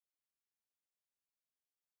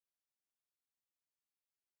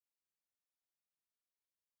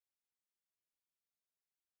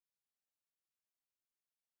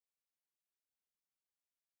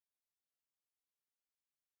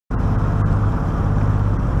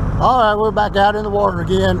Alright, we're back out in the water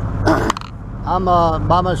again. I'm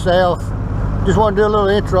by myself. Just want to do a little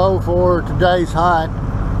intro for today's hunt.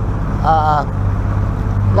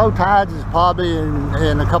 Low tides is probably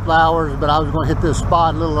in a couple hours, but I was going to hit this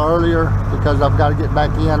spot a little earlier because I've got to get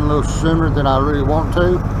back in a little sooner than I really want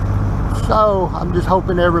to. So I'm just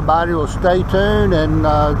hoping everybody will stay tuned and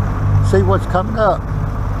see what's coming up.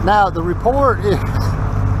 Now the report is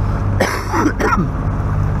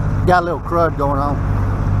got a little crud going on.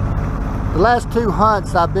 The last two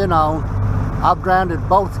hunts I've been on, I've grounded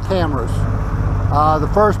both cameras. The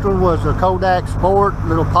first one was a Kodak Sport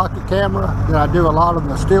little pocket camera. Then I do a lot of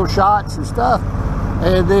the still shots and stuff.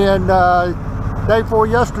 And then day before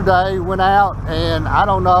yesterday, went out and I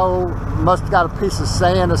don't know, must have got a piece of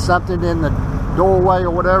sand or something in the doorway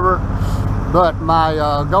or whatever. But my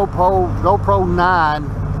GoPro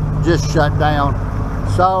 9 just shut down.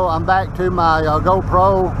 So I'm back to my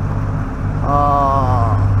GoPro.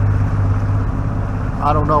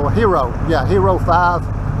 I don't know, Hero 5.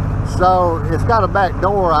 So it's got a back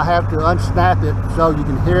door. I have to unsnap it so you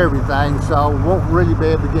can hear everything. So won't really be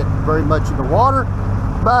able to get very much in the water.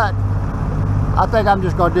 But I think I'm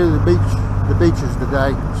just going to do the beaches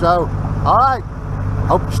today. So, all right.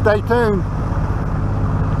 Hope you stay tuned.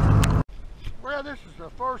 Well, this is the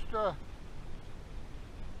first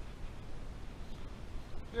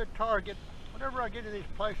good target. Whenever I get to these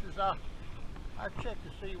places, I check to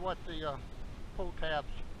see what the pull tabs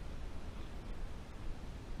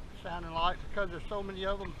sounding like, because there's so many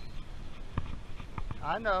of them.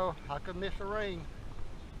 I know I could miss a ring.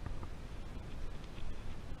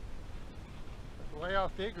 But the way I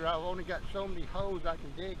figure, I've only got so many holes I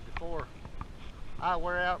can dig before I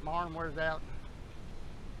wear out, my arm wears out.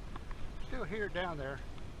 Still here down there.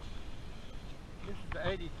 This is the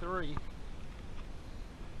 83.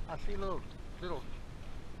 I see a little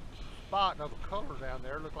spot of a color down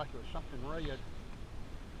there. Looked like it was something red.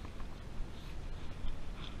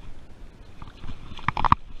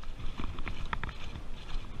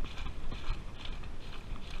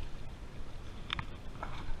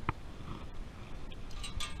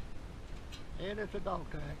 And it's a dog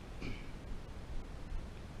tag.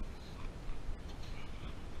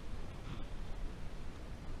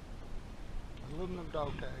 Aluminum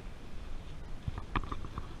dog tag.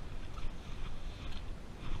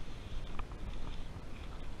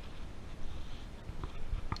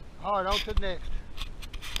 All right, on to the next.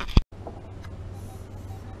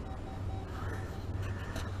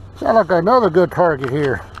 Sound like another good target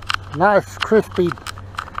here. Nice, crispy,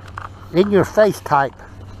 in your face type.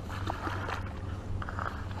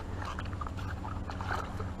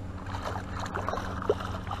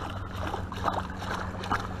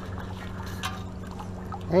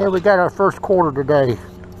 And we got our first quarter today.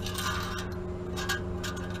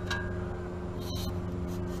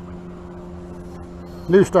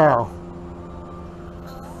 New style.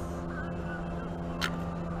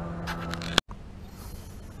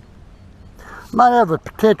 Might have a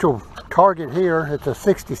potential target here. It's a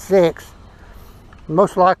 66.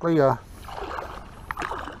 Most likely a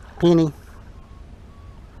penny.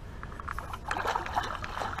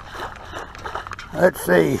 Let's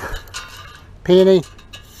see. Penny.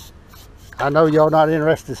 I know y'all not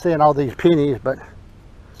interested in seeing all these pennies, but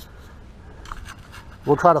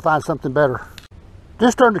we'll try to find something better.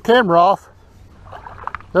 Just turned the camera off.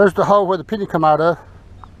 There's the hole where the penny come out of.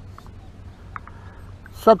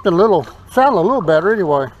 Something little, sounded a little better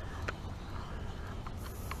anyway.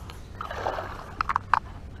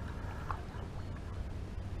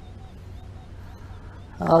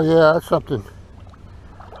 Oh yeah, that's something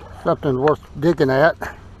worth digging at.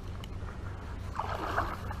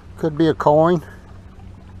 Could be a coin.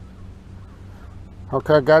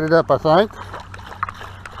 Okay, I got it up, I think.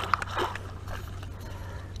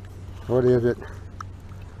 What is it?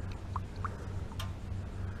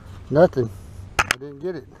 Nothing. I didn't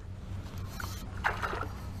get it.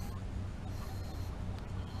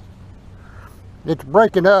 It's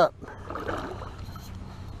breaking up.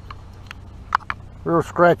 Real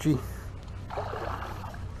scratchy.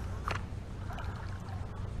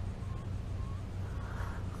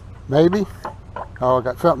 Maybe. Oh, I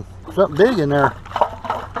got something big in there.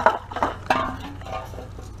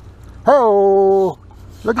 Oh,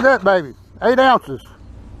 look at that baby. 8 ounces.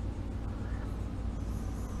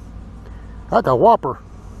 That's a whopper.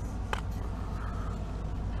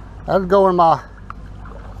 That'll go in my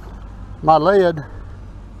lid.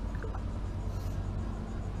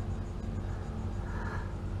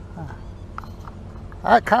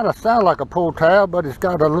 That kind of sounds like a pull tab, but it's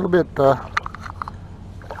got a little bit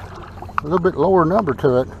lower number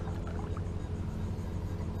to it.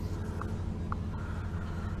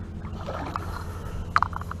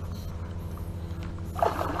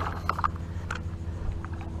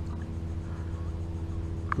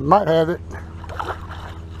 Might have it.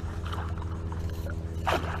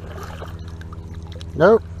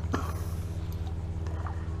 Nope.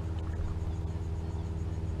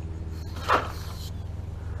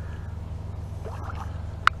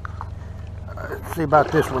 Let's see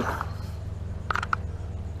about this one.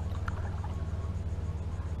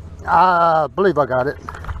 I believe I got it.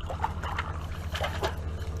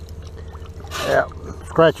 Yeah,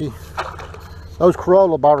 scratchy. Those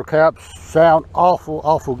Corolla bottle caps sound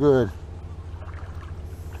awful good.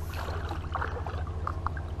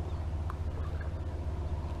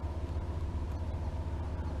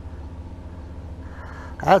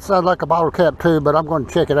 That sounds like a bottle cap too, but I'm going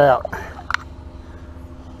to check it out.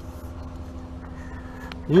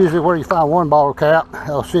 Usually where you find one bottle cap,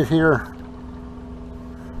 I'll sit here,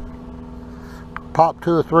 pop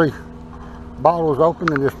 2 or 3 bottles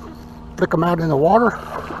open and just flick them out in the water.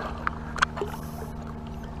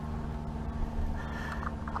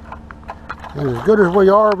 And as good as we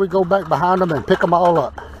are, we go back behind them and pick them all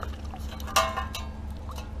up.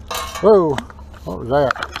 Whoa, what was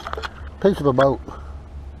that? Piece of a boat.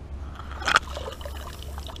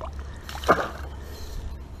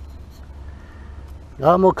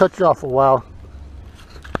 I'm going to cut you off for a while.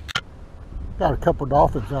 Got a couple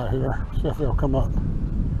dolphins out here. See if they'll come up.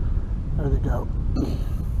 There they go.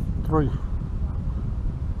 3.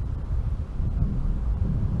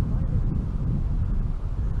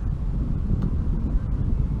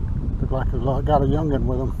 Look like I got a youngin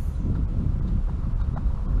with them.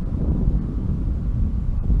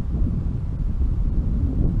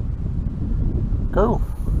 Cool.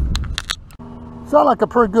 Sound like a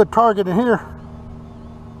pretty good target in here.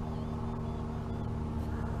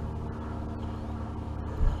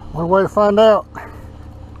 One way to find out.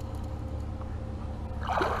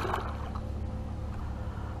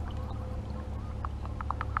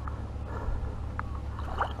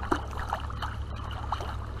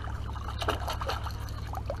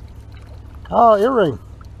 Oh, earring.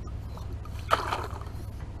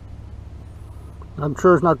 I'm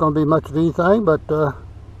sure it's not going to be much of anything, but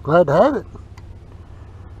glad to have it.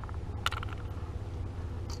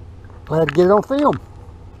 Glad to get it on film.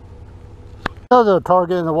 Another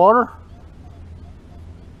target in the water.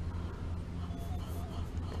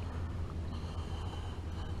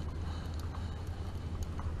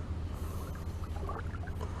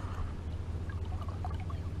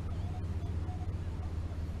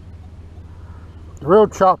 Real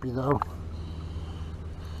choppy though.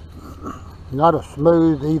 Not a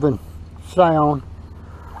smooth, even sound.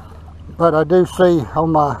 But I do see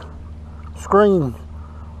on my screen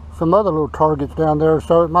some other little targets down there,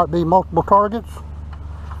 so it might be multiple targets.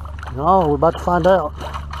 Oh, we're about to find out.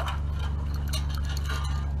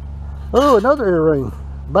 Oh, another earring.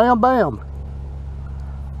 Bam, bam.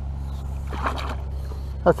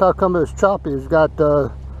 That's how come it's choppy. It's got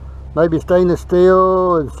maybe stainless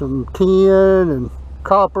steel and some tin and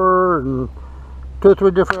copper and 2 or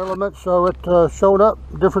 3 different elements, so it showed up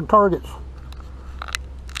different targets.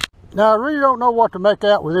 Now I really don't know what to make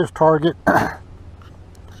out with this target.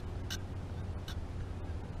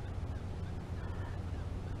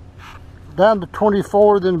 Down to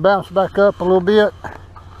 24, then bounce back up a little bit.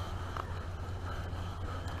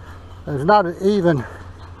 It's not an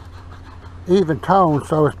even tone,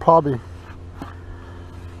 so it's probably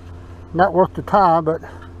not worth the time, but a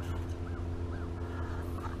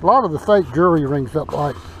lot of the fake jewelry rings up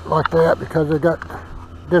like that because they got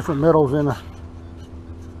different metals in it.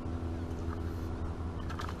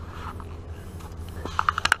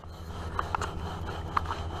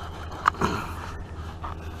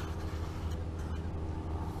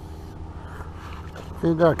 See,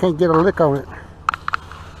 I can't get a lick on it.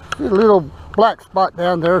 See a little black spot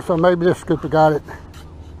down there, so maybe this scooper got it.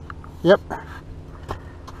 Yep.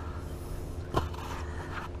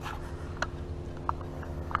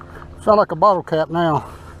 Sound like a bottle cap now.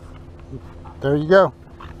 There you go.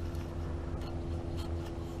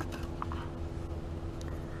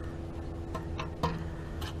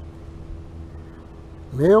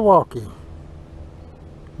 Milwaukee.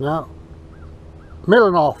 No.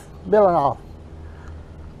 Millinoff.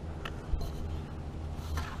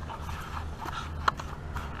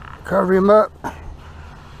 Cover him up.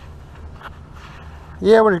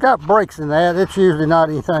 Yeah, when it's got breaks in that, it's usually not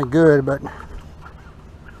anything good, but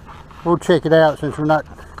we'll check it out since we're not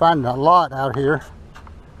finding a lot out here.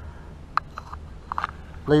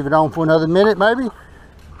 Leave it on for another minute maybe.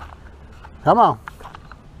 Come on.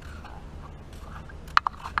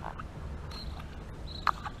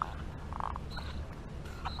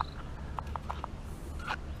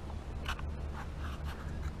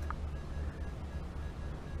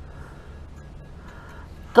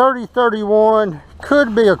 3031,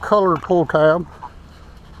 could be a colored pull tab.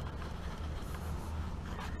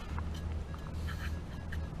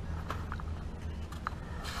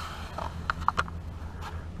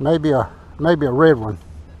 Maybe a red one.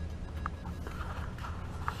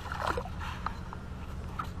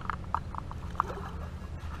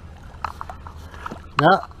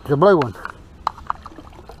 Yeah, it's a blue one.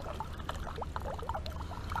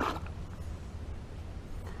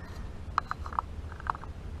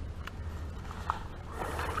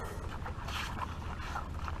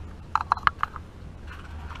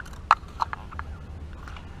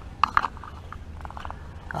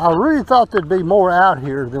 I really thought there'd be more out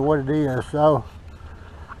here than what it is, so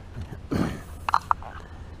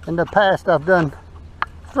in the past I've done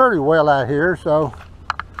fairly well out here, so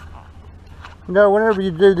you know, whenever you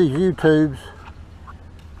do these YouTubes,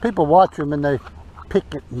 people watch them and they pick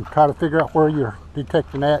it and try to figure out where you're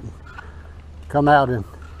detecting at and come out and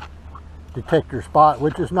detect your spot,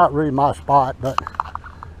 which is not really my spot, but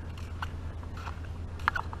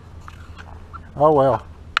oh well.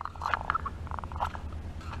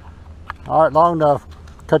 Alright, long enough.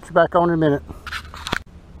 Catch you back on in a minute.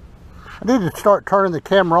 I need to start turning the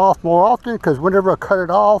camera off more often, because whenever I cut it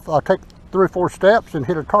off, I'll take 3 or 4 steps and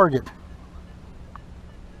hit a target.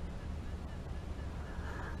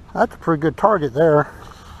 That's a pretty good target there.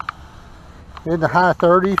 In the high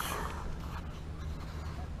 30s.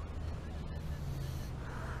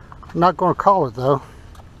 I'm not going to call it though.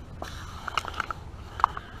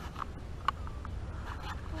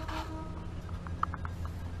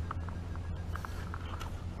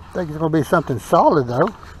 I think it's going to be something solid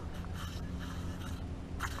though.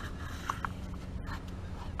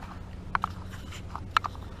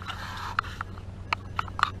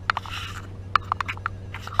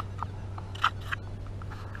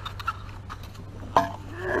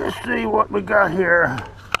 Let's see what we got here.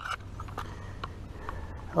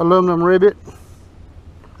 Aluminum rivet.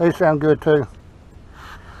 They sound good too.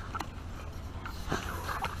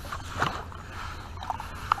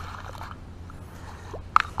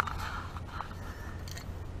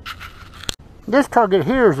 This target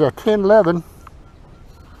here is a 1011.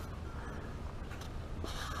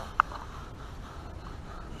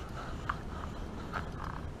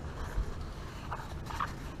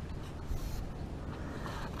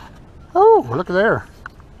 Oh, look at there.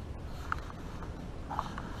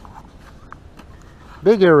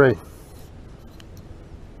 Big earring.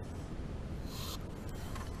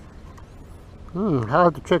 I'll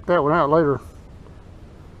have to check that one out later.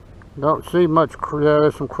 Don't see much, yeah,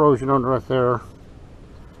 there's some corrosion on it right there.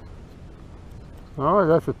 Alright,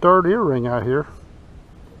 that's a 3rd earring out here.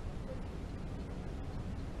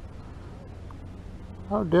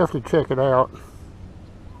 I'll definitely check it out.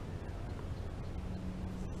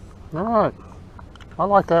 Alright, I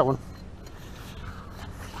like that one.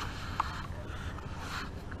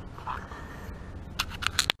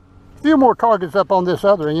 A few more targets up on this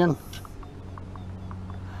other end.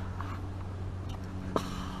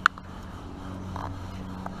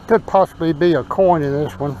 Could possibly be a coin in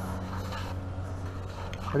this one.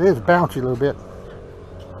 It is bouncy a little bit.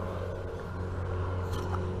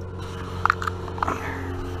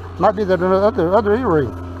 Might be that other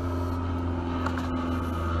earring.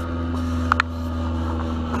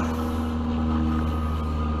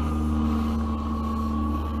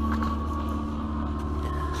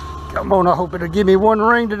 Come on, I hope it'll give me one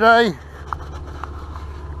ring today.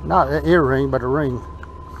 Not an earring, but a ring.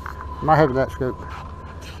 Might have that scoop.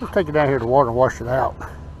 Let's take it down here to water and wash it out.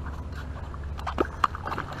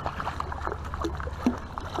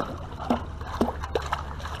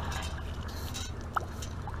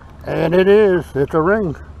 And it is. It's a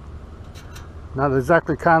ring. Not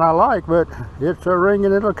exactly the kind I like, but it's a ring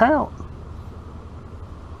and it'll count.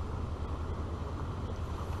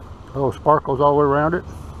 Little sparkles all the way around it.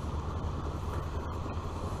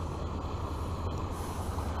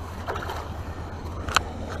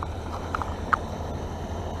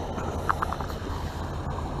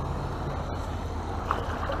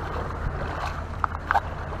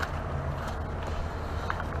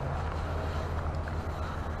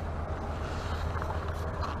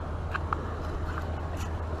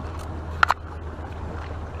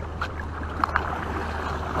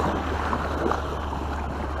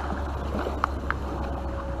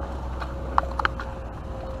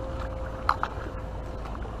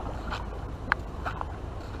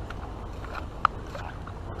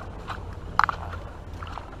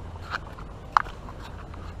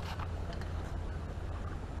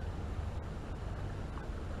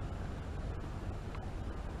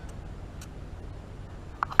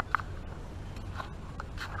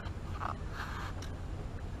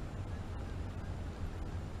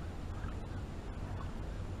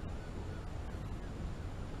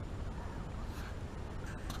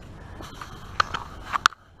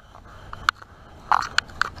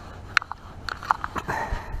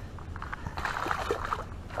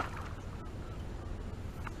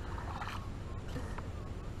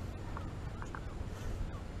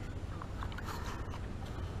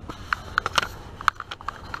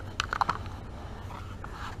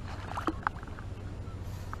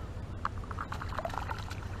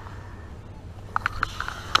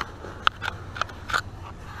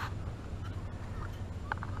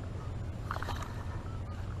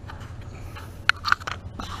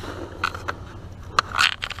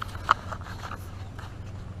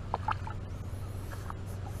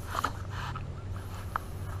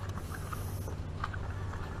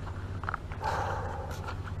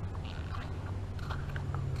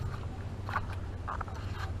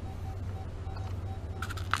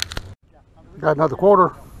 Got another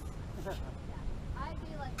quarter.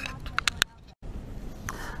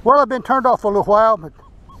 Well, I've been turned off for a little while, but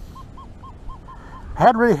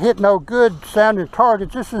hadn't really hit no good sounding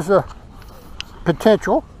targets. This is a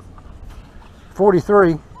potential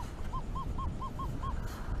 43.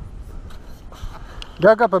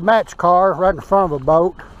 Dug up a match car right in front of a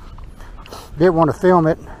boat. Didn't want to film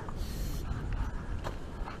it.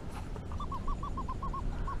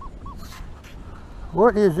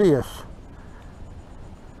 What is this?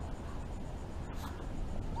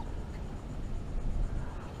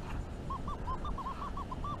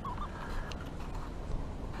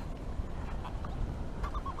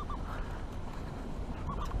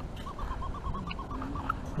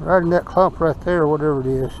 Right in that clump right there, whatever it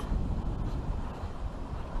is.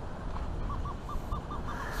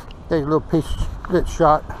 Take a little piece of split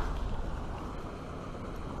shot.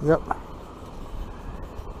 Yep.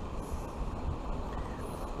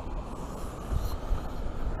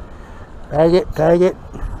 Tag it.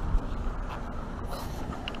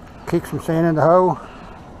 Kick some sand in the hole.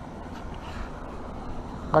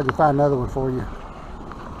 I can find another one for you.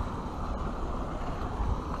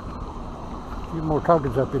 A few more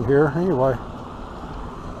targets up in here, anyway.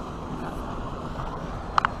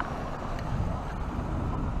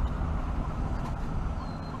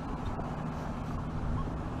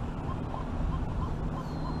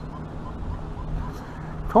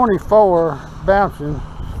 .24 bouncing.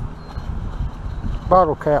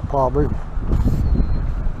 Bottle cap probably.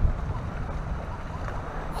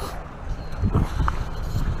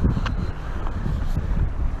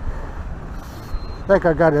 I think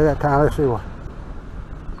I got it that time. Let's see what.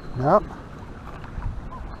 Nope.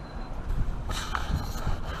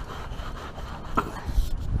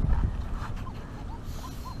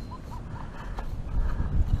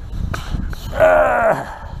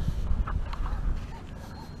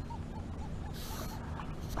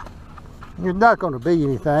 It's not going to be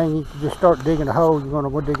anything. You can just start digging a hole. You're going to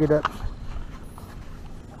go dig it up.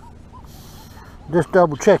 Just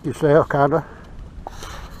double check yourself, kind of.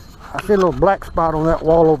 I see a little black spot on that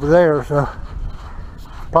wall over there, so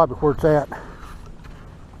probably where it's at.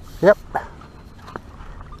 Yep.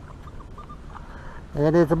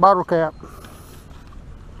 And it's a bottle cap.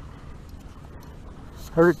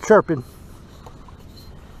 Heard it chirping.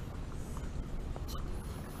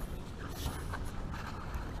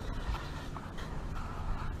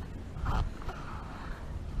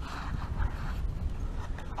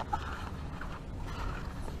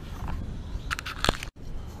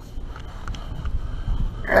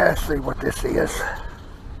 Let's see what this is.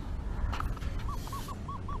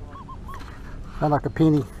 Sound like a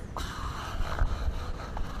penny.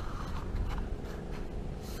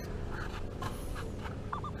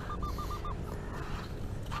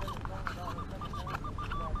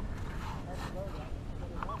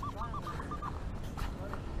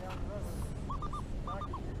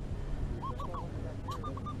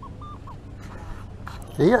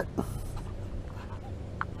 See it?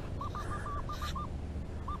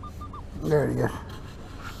 There it is.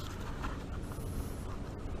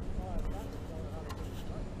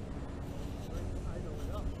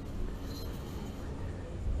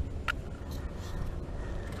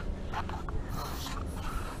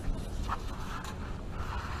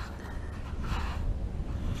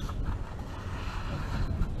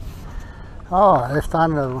 Oh, let's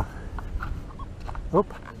find another one.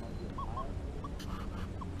 Oop.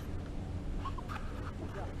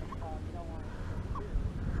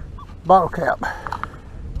 Bottle cap.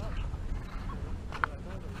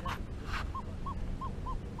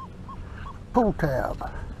 Pull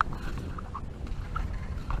tab.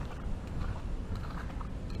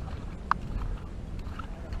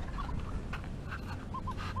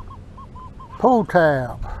 Pull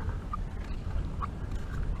tab.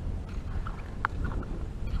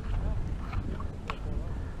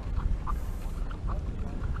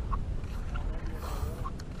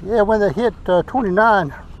 Yeah, when they hit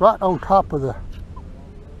 29, right on top of the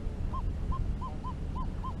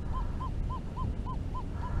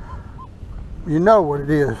you know what it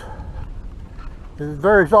is. It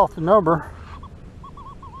varies off the number.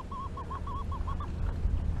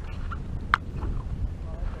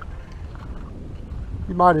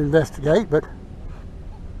 You might investigate, but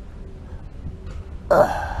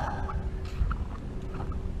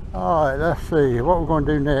all right, let's see what we're going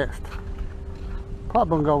to do next.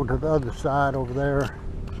 Probably going to go to the other side over there.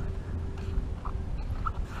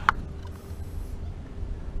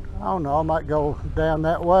 I don't know, I might go down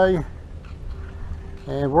that way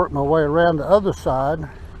and work my way around the other side.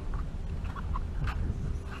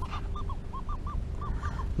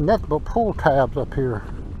 Nothing but pull tabs up here.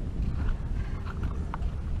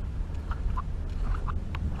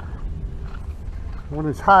 when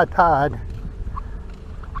it's high tide,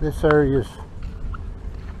 this area is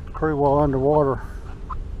pretty well underwater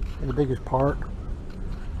in the biggest part,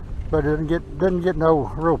 but it doesn't get no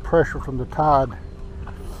real pressure from the tide,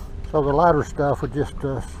 so the lighter stuff would just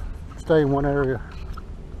stay in one area.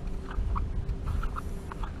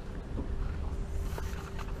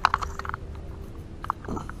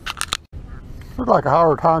 Looks like a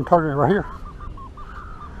hard time turning it right here.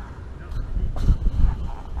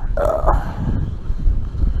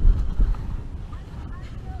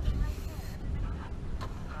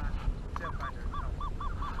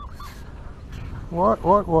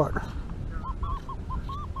 What?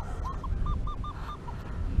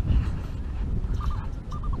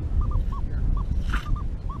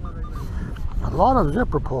 A lot of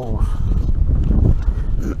zipper pulls.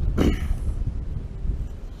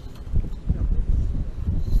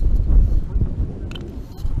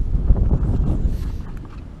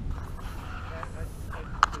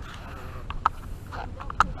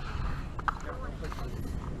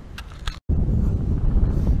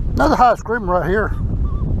 Another high screamer right here.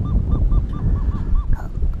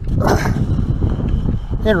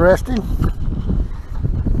 Interesting.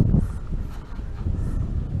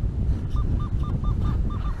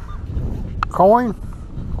 Coin?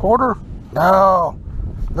 Quarter? No.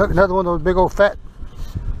 Look, another one of those big old fat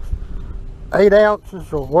 8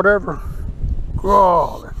 ounces or whatever.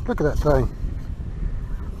 Oh, look at that thing.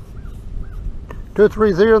 2 or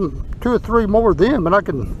 3 there, 2 or 3 more of them, and I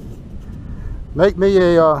can make me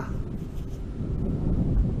a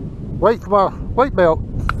weight for my weight belt.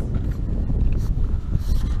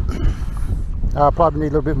 I probably need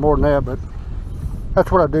a little bit more than that, but that's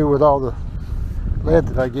what I do with all the lead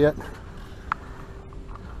that I get.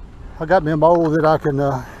 I got me a mold that I can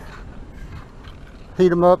heat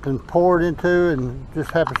them up and pour it into, and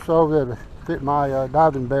just have it so that it fit my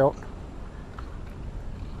diving belt.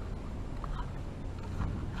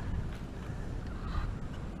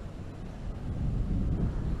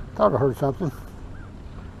 Thought I heard something.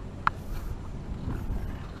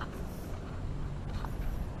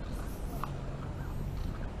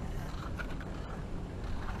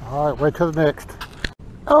 All right, wait till the next.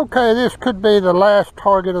 Okay, this could be the last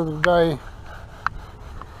target of the day.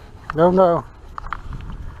 Don't know.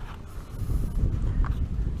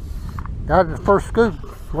 Got the first scoop,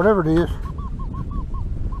 whatever it is.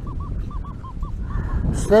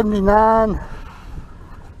 79.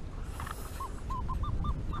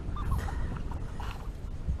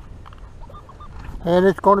 And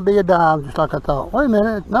it's going to be a dime, just like I thought. Wait a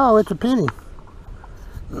minute, no, it's a penny.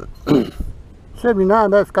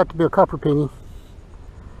 79, that's got to be a copper penny.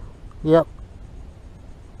 Yep.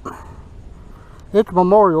 It's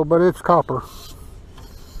memorial, but it's copper.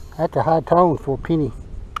 That's a high tone for a penny.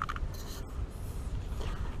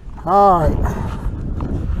 Alright.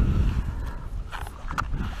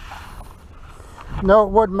 No, it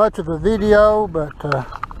wasn't much of a video, but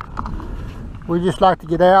we just like to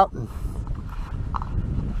get out and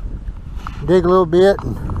dig a little bit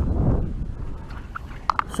and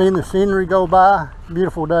seeing the scenery go by.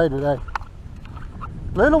 Beautiful day today.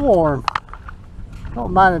 A little warm.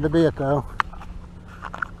 Don't mind it a bit though.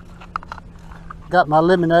 Got my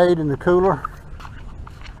lemonade in the cooler.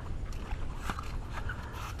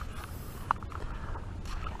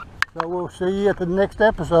 So we'll see you at the next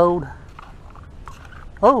episode.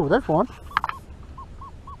 Oh, there's one.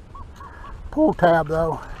 Pull tab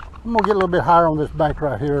though. I'm gonna get a little bit higher on this bank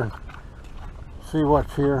right here and see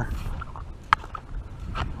what's here.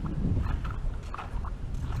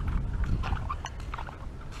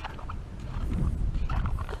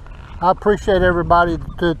 I appreciate everybody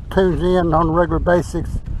that tunes in on a regular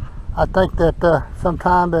basis. I think that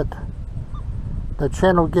sometime that the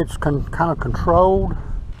channel gets kind of controlled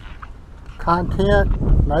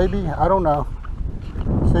content, maybe, I don't know.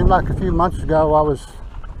 Seemed like a few months ago I was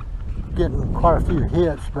getting quite a few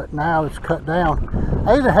hits, but now it's cut down.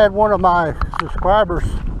 I even had one of my subscribers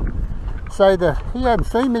say that he hadn't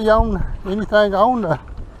seen me on anything on the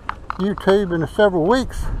YouTube in several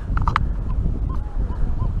weeks.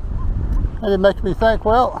 And it makes me think,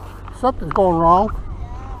 well, something's going wrong.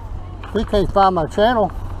 If he can't find my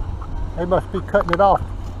channel, they must be cutting it off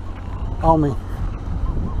on me.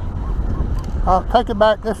 I'll take it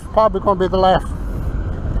back. This is probably going to be the last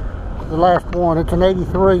one. It's an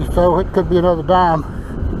 83, so it could be another dime.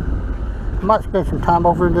 I might spend some time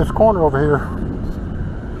over in this corner over here.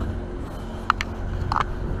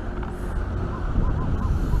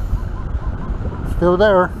 Still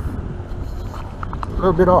there. A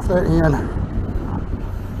little bit off that end.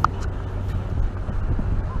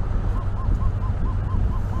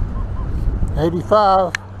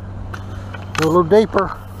 $85. Go a little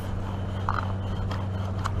deeper.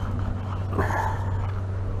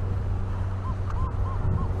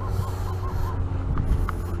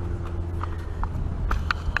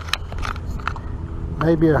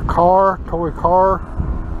 Maybe a car, toy car.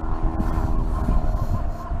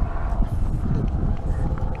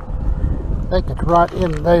 I think it's right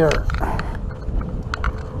in there.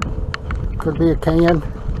 Could be a can.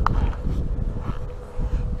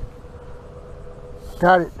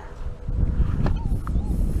 Got it.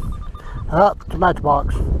 Oh, it's a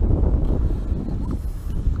matchbox.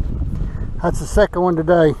 That's the second one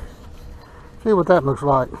today. See what that looks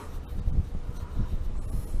like.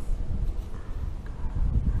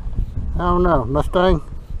 I don't know, Mustang,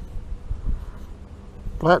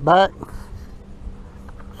 flat back.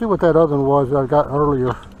 See what that other one was that I got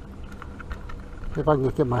earlier. See if I can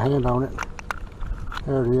get my hand on it.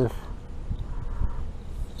 There it is.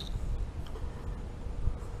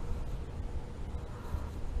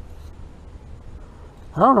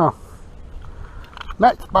 I don't know.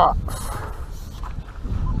 Matchbox.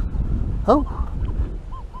 Oh.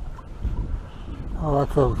 Oh,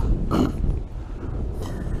 that's a...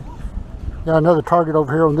 Got another target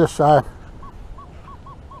over here on this side.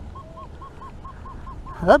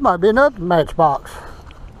 That might be another matchbox.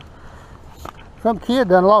 Some kid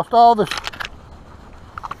done lost all this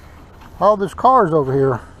cars over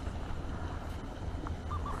here.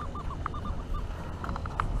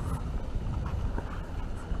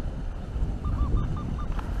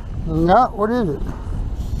 No, what is it?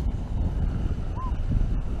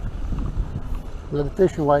 Another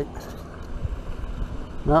fishing weight.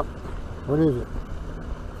 Nope. What is it?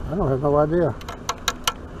 I don't have no idea.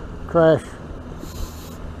 Trash.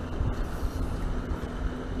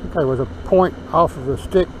 I think there was a point off of the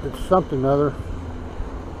stick that's something other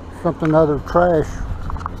trash.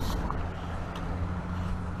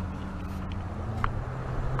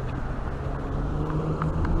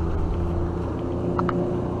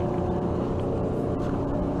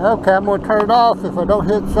 Okay, I'm going to turn it off. If I don't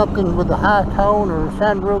hit something with a high tone or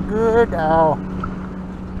sound real good, I'll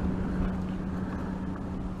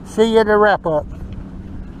see you in the wrap up.